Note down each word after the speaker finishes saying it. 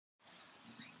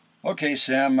Okay,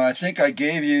 Sam, I think I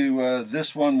gave you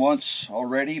this one once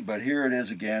already, but here it is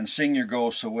again. Sing Your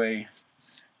Ghosts Away.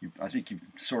 I think you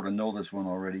sort of know this one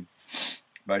already,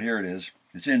 but here it is.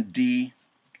 It's in D,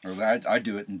 or I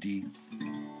do it in D.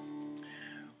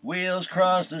 Wheels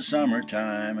cross the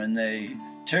summertime and they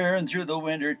turn through the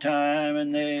winter time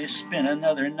and they spin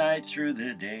another night through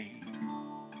the day.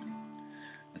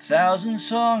 1,000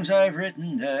 songs I've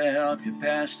written to help you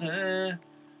pass the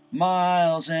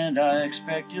miles, and I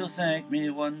expect you'll thank me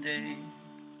one day.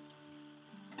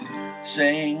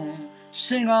 Sing,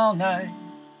 sing all night,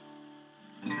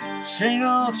 sing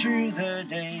all through the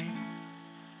day.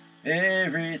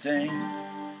 Everything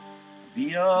will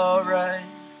be alright.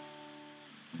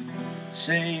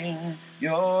 Sing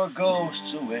your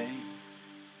ghosts away.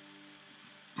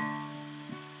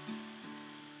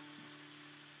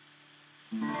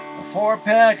 A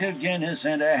 4-pack of Guinness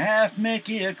and a half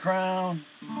Mickey a crown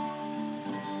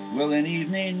will an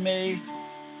evening make.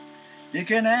 You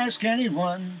can ask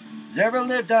anyone who's ever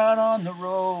lived out on the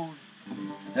road,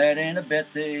 that ain't a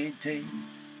bet they'd take.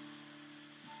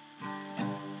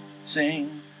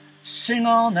 Sing, sing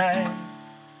all night,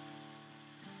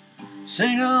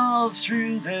 sing all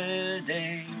through the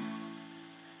day.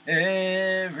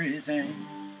 Everything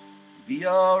will be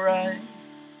alright.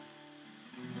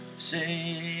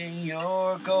 Sing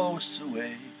your ghosts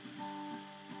away.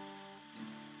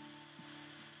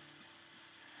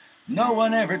 No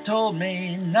one ever told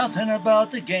me nothing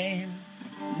about the game.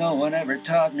 No one ever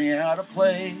taught me how to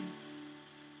play.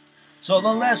 So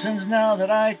the lessons now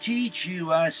that I teach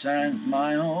you, I sign with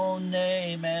my own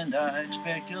name, and I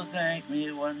expect you'll thank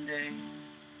me one day.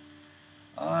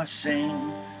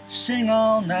 Sing, sing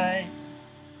all night,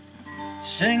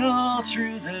 sing all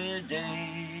through the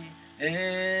day.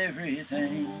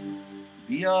 Everything will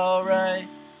be alright.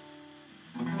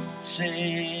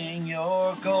 Sing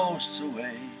your ghosts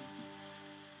away.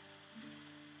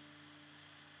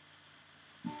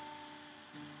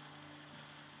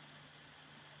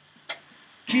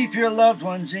 Keep your loved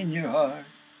ones in your heart,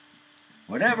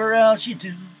 whatever else you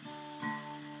do.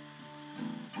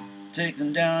 Take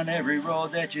them down every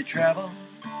road that you travel,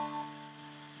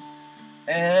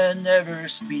 and never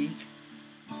speak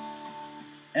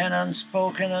an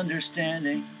unspoken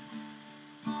understanding.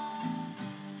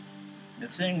 The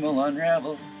thing will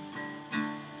unravel.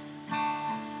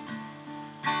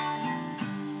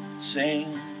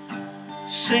 Sing,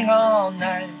 sing all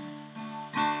night,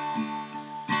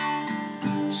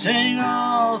 sing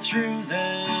all through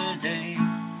the day.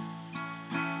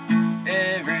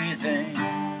 Everything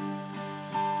will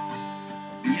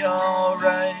be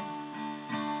alright.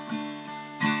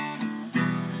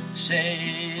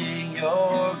 Sing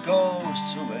your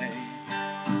ghosts away.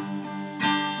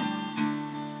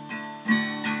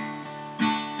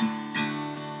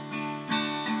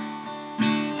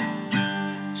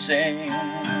 Sing,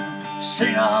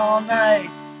 sing all night,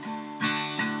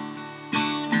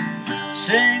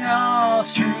 sing all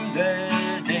through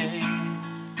the day.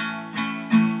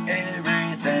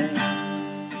 Everything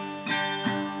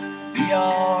will be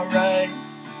alright.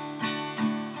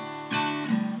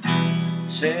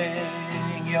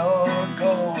 Sing your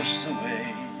ghosts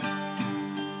away.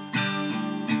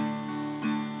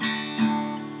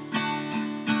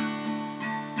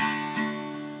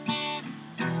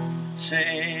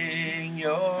 Sing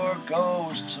your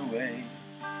ghosts away.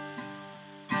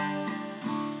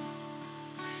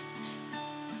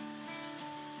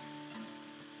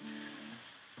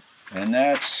 And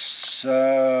that's,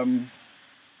 I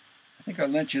think I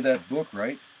lent you that book,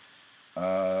 right?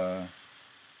 The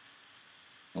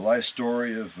Life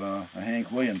Story of Hank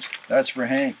Williams. That's for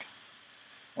Hank.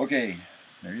 Okay,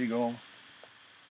 there you go.